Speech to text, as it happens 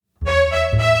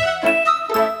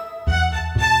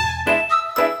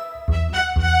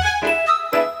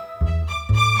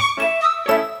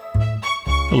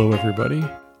everybody.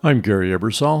 I'm Gary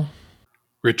Ebersol.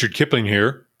 Richard Kipling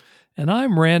here. And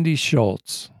I'm Randy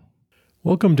Schultz.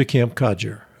 Welcome to Camp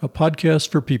Codger, a podcast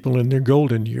for people in their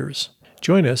golden years.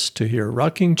 Join us to hear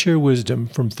rocking chair wisdom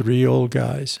from three old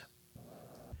guys.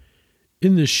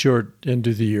 In this short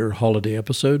end-of-the-year holiday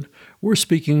episode, we're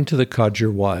speaking to the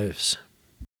Codger Wives.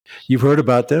 You've heard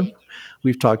about them.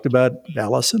 We've talked about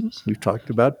Allison, we've talked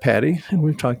about Patty, and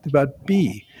we've talked about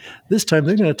Bee. This time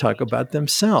they're going to talk about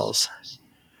themselves.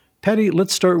 Patty,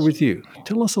 let's start with you.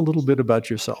 Tell us a little bit about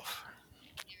yourself.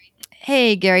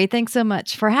 Hey, Gary, thanks so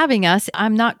much for having us.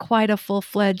 I'm not quite a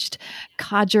full-fledged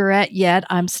codgerette yet.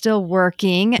 I'm still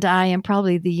working. I am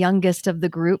probably the youngest of the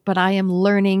group, but I am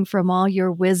learning from all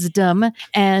your wisdom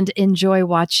and enjoy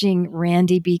watching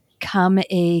Randy become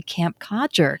a camp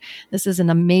codger. This is an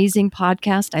amazing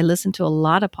podcast. I listen to a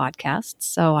lot of podcasts,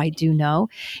 so I do know.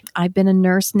 I've been a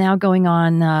nurse now going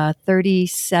on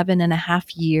 37 and a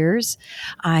half years.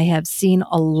 I have seen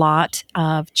a lot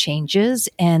of changes,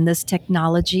 and this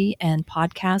technology and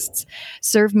podcasts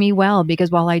serve me well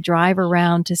because while I drive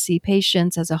around to see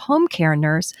patients as a home care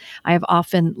nurse, I have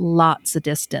often lots of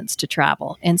distance to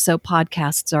travel. And so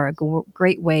podcasts are a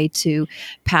great way to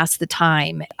pass the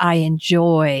time. I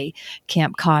enjoy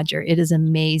Camp Codger. It is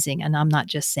amazing. And I'm not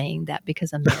just saying that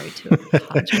because I'm married to a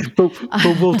codger.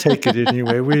 but we'll take it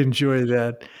anyway. We enjoy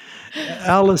that.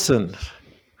 Allison,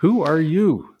 who are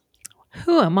you?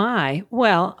 Who am I?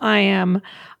 Well, I am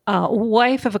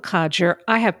wife of a codger.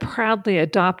 I have proudly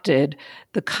adopted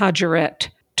the codgerette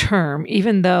term,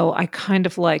 even though I kind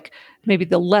of like maybe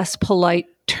the less polite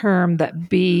term that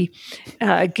B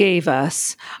gave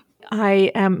us.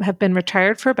 I have been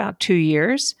retired for about 2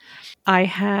 years. I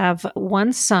have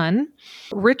one son.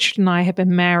 Richard and I have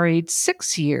been married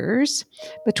 6 years.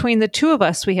 Between the two of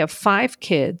us, we have 5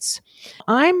 kids.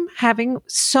 I'm having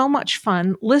so much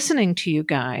fun listening to you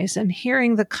guys and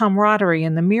hearing the camaraderie,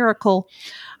 and the miracle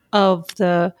of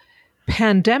the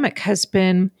pandemic has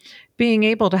been being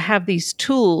able to have these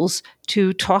tools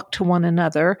to talk to one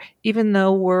another, even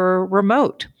though we're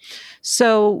remote.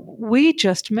 So we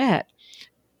just met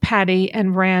Patty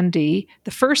and Randy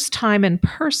the first time in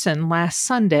person last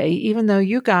Sunday, even though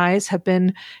you guys have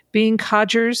been being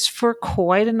codgers for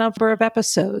quite a number of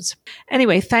episodes.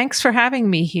 Anyway, thanks for having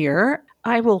me here.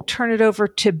 I will turn it over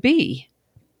to B.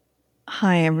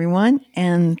 Hi, everyone,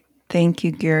 and thank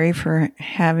you, Gary, for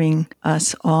having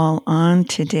us all on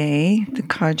today. The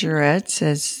Codgerettes,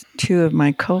 as 2 of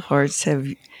my cohorts have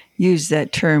used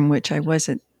that term, which I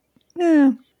wasn't,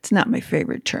 it's not my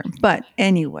favorite term. But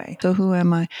anyway, so who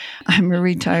am I? I'm a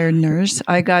retired nurse.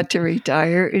 I got to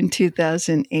retire in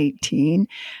 2018.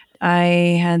 I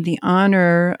had the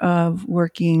honor of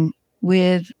working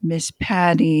with Miss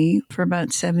Patty for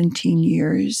about 17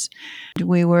 years.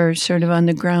 We were sort of on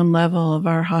the ground level of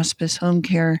our hospice home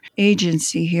care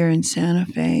agency here in Santa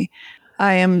Fe.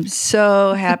 I am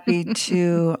so happy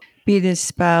to be the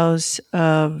spouse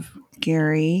of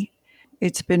Gary.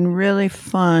 It's been really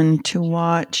fun to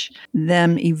watch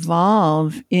them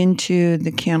evolve into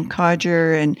the Camp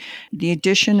Codger, and the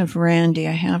addition of Randy.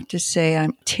 I have to say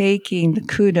I'm taking the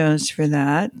kudos for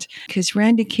that because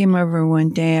Randy came over one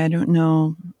day, I don't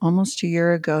know, almost a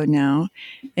year ago now.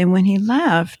 And when he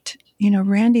left,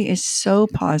 Randy is so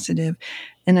positive.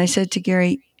 And I said to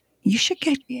Gary, you should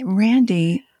get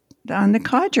Randy on the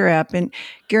Codger app. And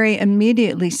Gary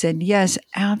immediately said, yes,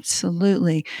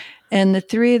 absolutely. And the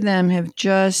 3 of them have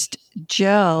just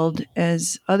gelled,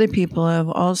 as other people have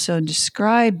also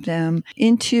described them,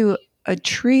 into a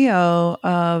trio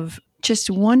of just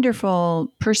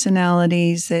wonderful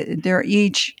personalities that they're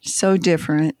each so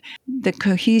different. The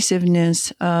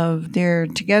cohesiveness of their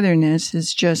togetherness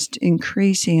is just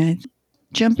increasing.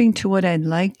 Jumping to what I'd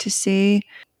like to see,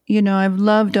 I've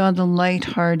loved all the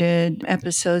lighthearted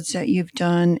episodes that you've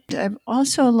done. I've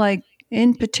also liked,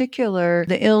 in particular,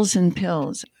 the ills and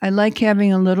pills. I like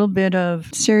having a little bit of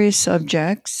serious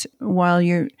subjects while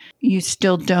you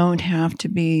still don't have to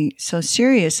be so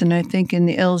serious. And I think in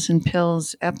the ills and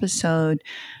pills episode,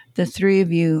 the 3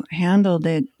 of you handled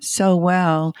it so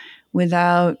well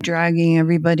without dragging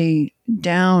everybody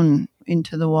down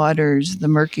into the waters, the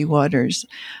murky waters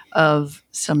of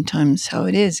sometimes how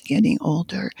it is getting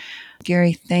older.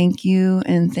 Gary, thank you.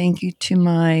 And thank you to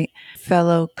my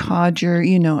fellow codger.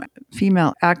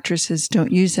 Female actresses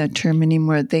don't use that term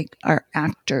anymore. They are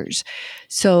actors.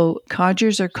 So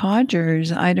codgers are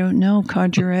codgers. I don't know.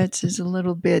 Codgerettes is a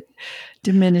little bit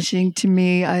diminishing to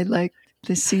me. I like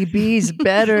the CBs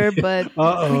better, but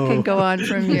we can go on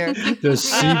from here. The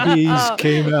CBs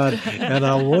came out, and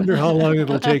I wonder how long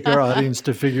it'll take our audience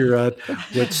to figure out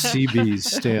what CBs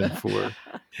stand for.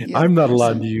 Yeah, I'm not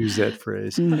allowed to use that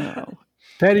phrase. No.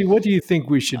 Patty, what do you think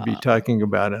we should be talking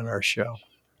about in our show?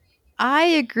 I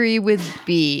agree with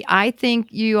B. I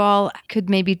think you all could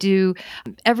maybe do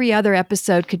every other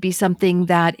episode could be something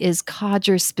that is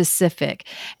Codger specific.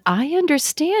 I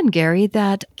understand, Gary,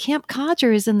 that Camp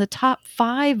Codger is in the top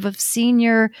 5 of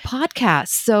senior podcasts.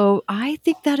 So I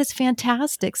think that is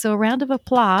fantastic. So a round of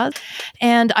applause.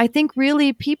 And I think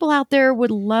really people out there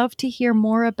would love to hear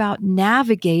more about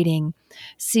navigating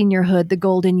seniorhood, the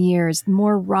golden years,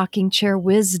 more rocking chair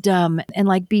wisdom. And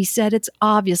like B said, it's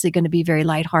obviously going to be very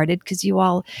lighthearted because you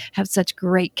all have such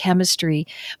great chemistry.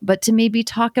 But to maybe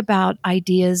talk about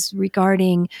ideas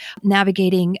regarding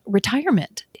navigating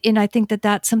retirement. And I think that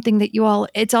that's something that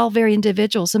it's all very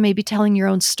individual. So maybe telling your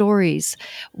own stories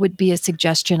would be a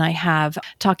suggestion I have,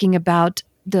 talking about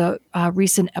the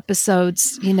recent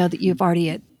episodes, that you've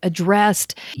already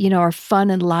addressed, are fun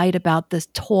and light about the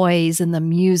toys and the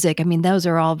music. I mean, those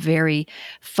are all very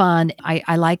fun.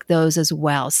 I like those as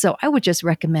well. So I would just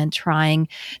recommend trying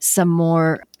some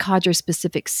more Codger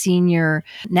specific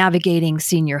navigating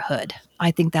seniorhood. I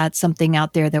think that's something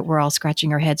out there that we're all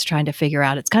scratching our heads trying to figure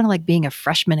out. It's kind of like being a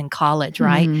freshman in college,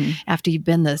 right? After you've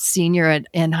been the senior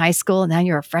in high school and now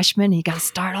you're a freshman, you got to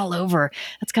start all over.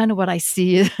 That's kind of what I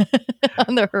see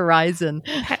on the horizon.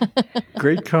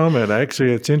 Great comment.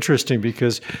 Actually, it's interesting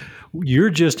because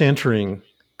you're just entering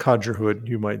Codgerhood,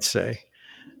 you might say.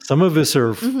 Some of us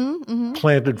are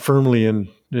planted firmly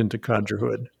into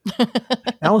Codgerhood.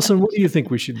 Allison, what do you think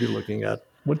we should be looking at?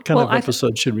 What kind of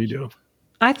episode should we do?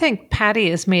 I think Patty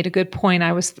has made a good point.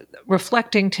 I was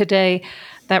reflecting today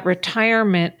that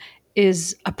retirement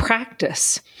is a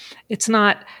practice. It's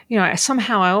not,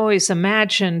 somehow I always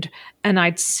imagined, and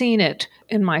I'd seen it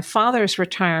in my father's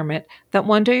retirement, that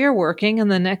one day you're working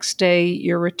and the next day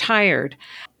you're retired.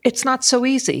 It's not so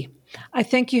easy. I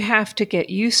think you have to get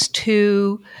used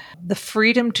to the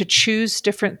freedom to choose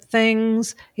different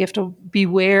things. You have to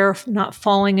beware of not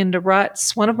falling into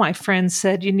ruts. One of my friends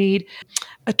said you need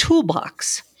a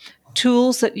toolbox,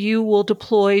 tools that you will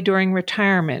deploy during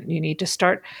retirement. You need to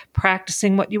start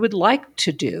practicing what you would like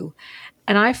to do.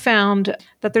 And I found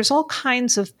that there's all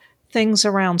kinds of things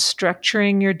around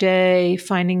structuring your day,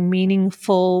 finding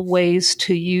meaningful ways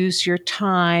to use your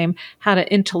time, how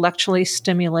to intellectually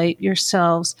stimulate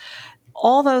yourselves.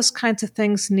 All those kinds of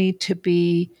things need to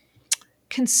be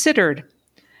considered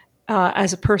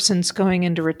as a person's going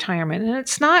into retirement. And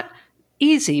it's not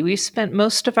easy. We've spent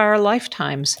most of our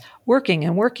lifetimes working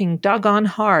and working doggone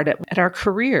hard at our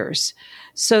careers,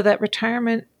 so that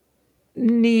retirement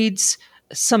needs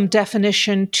some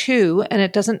definition too. And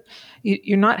it doesn't,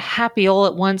 you're not happy all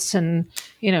at once and,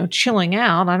 chilling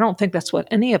out. I don't think that's what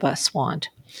any of us want.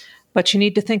 But you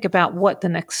need to think about what the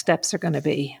next steps are going to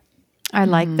be. I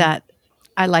like that.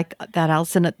 I like that,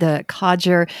 Allison, the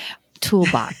Codger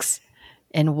toolbox.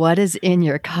 And what is in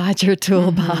your Codger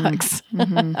toolbox?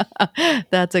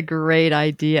 That's a great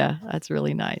idea. That's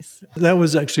really nice. That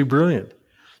was actually brilliant.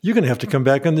 You're going to have to come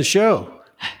back on the show.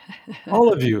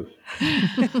 All of you.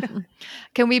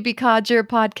 Can we be Codger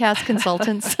podcast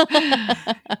consultants?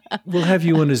 We'll have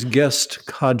you on as guest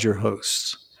Codger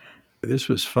hosts. This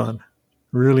was fun.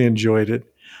 Really enjoyed it.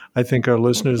 I think our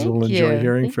listeners will enjoy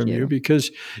hearing from you because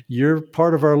you're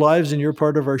part of our lives and you're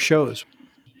part of our shows.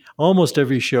 Almost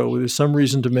every show, there's some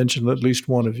reason to mention at least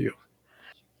one of you.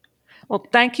 Well,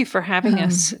 thank you for having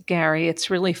us, Gary. It's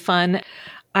really fun.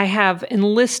 I have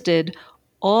enlisted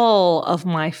all of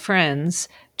my friends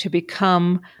to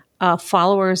become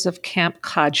followers of Camp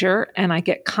Codger, and I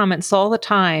get comments all the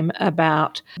time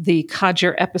about the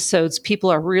Codger episodes.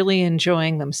 People are really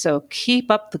enjoying them, so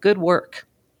keep up the good work.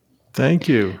 Thank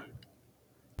you.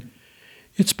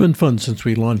 It's been fun since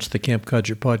we launched the Camp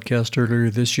Codger podcast earlier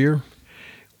this year.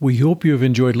 We hope you have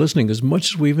enjoyed listening as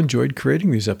much as we've enjoyed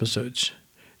creating these episodes.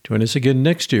 Join us again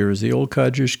next year as the old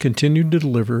Codgers continue to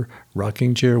deliver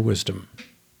rocking chair wisdom.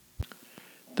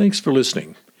 Thanks for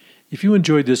listening. If you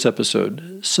enjoyed this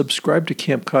episode, subscribe to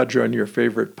Camp Codger on your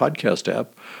favorite podcast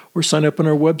app or sign up on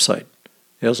our website.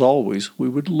 As always, we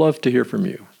would love to hear from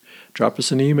you. Drop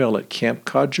us an email at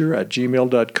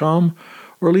campcodger@gmail.com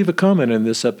or leave a comment in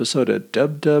this episode at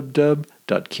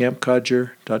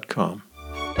www.campcodger.com.